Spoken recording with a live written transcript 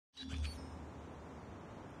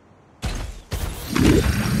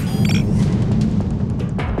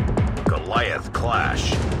Goliath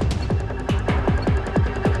clash.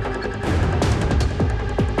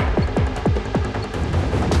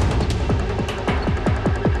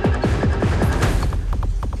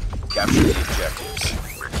 Capture the objectives.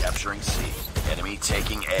 We're capturing C. Enemy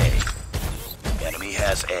taking A. Enemy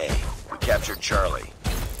has A. We captured Charlie.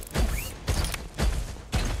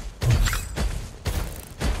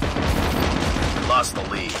 We lost the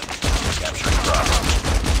lead. Capturing Bravo.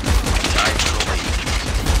 Tied for the lead.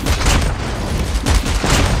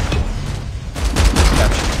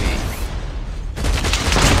 Captured B.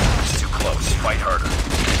 It's too close. Fight harder.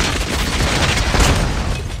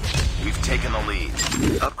 We've taken the lead.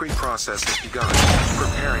 Upgrade process has begun.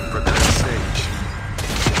 Preparing for the next stage.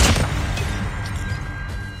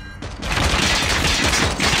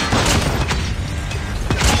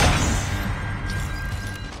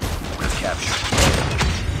 We've captured A.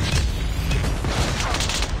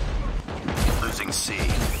 Losing C.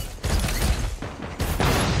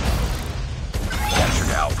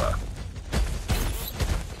 Captured Alpha.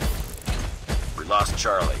 We lost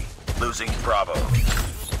Charlie. Losing Bravo.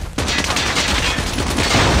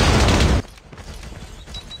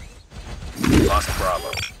 Lost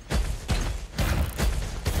Bravo.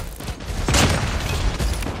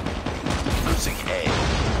 Losing A.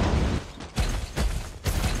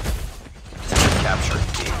 Capturing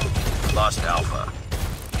B. Lost Alpha.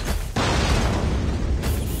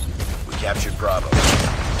 We captured Bravo.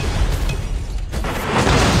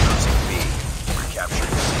 Losing B. We're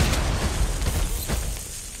capturing C.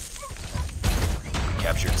 We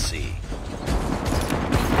captured C.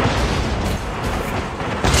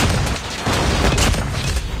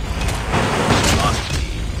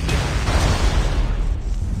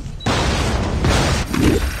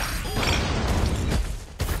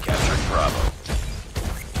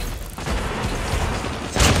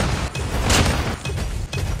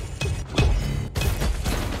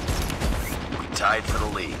 Tied for the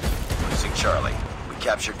lead. Losing Charlie. We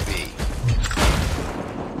captured B.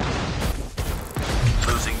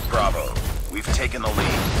 Losing Bravo. We've taken the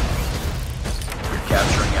lead. We're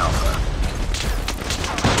capturing Alpha.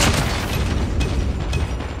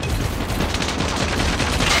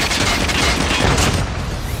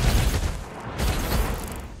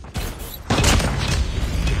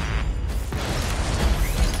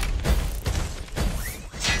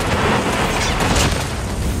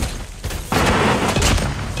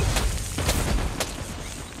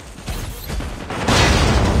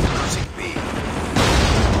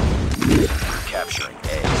 Capturing A.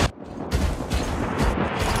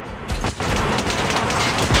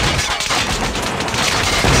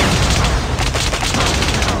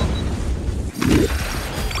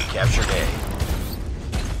 We captured A.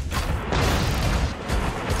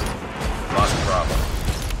 Lost Bravo.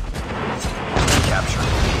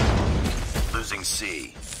 Capturing B. Losing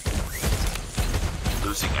C.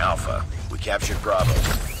 Losing Alpha. We captured Bravo.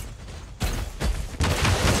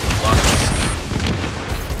 Lost C.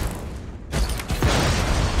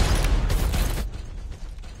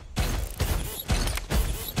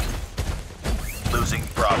 Losing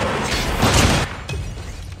Bravo.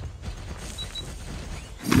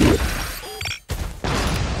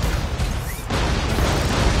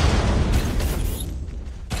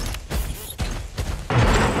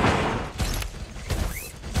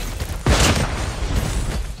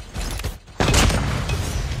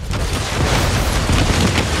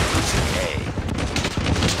 Losing A.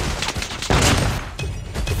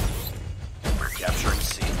 We're capturing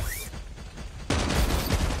C.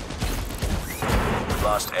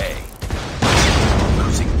 Lost A.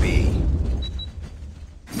 Losing B.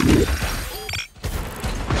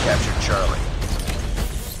 We captured Charlie.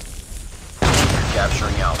 We're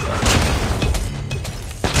capturing Alpha.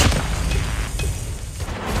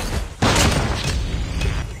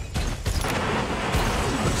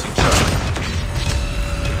 Losing Charlie.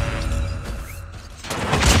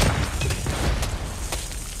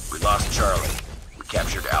 We lost Charlie. We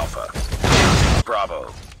captured Alpha. Losing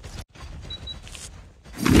Bravo.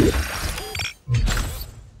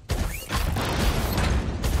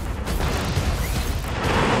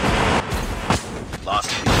 Lost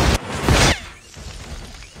B.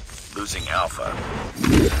 Losing Alpha.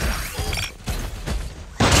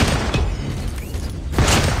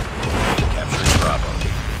 Capturing Bravo.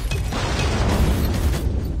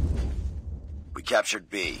 We captured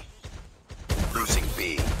B. Losing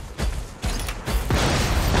B.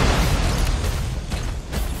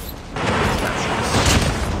 Captured C.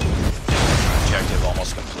 Objective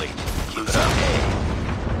almost complete. Keep it up. A.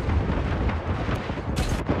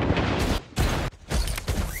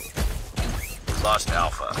 Lost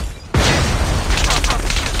Alpha.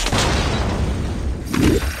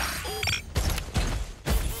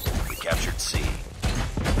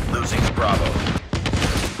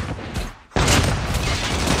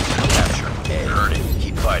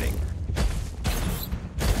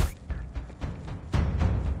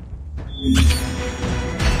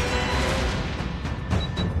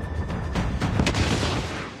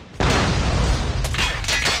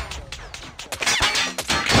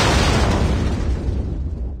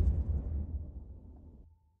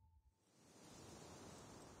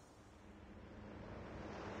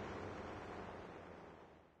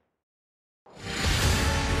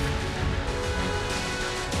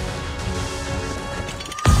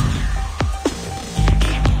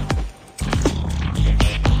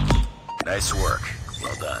 Nice work.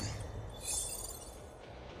 Well done.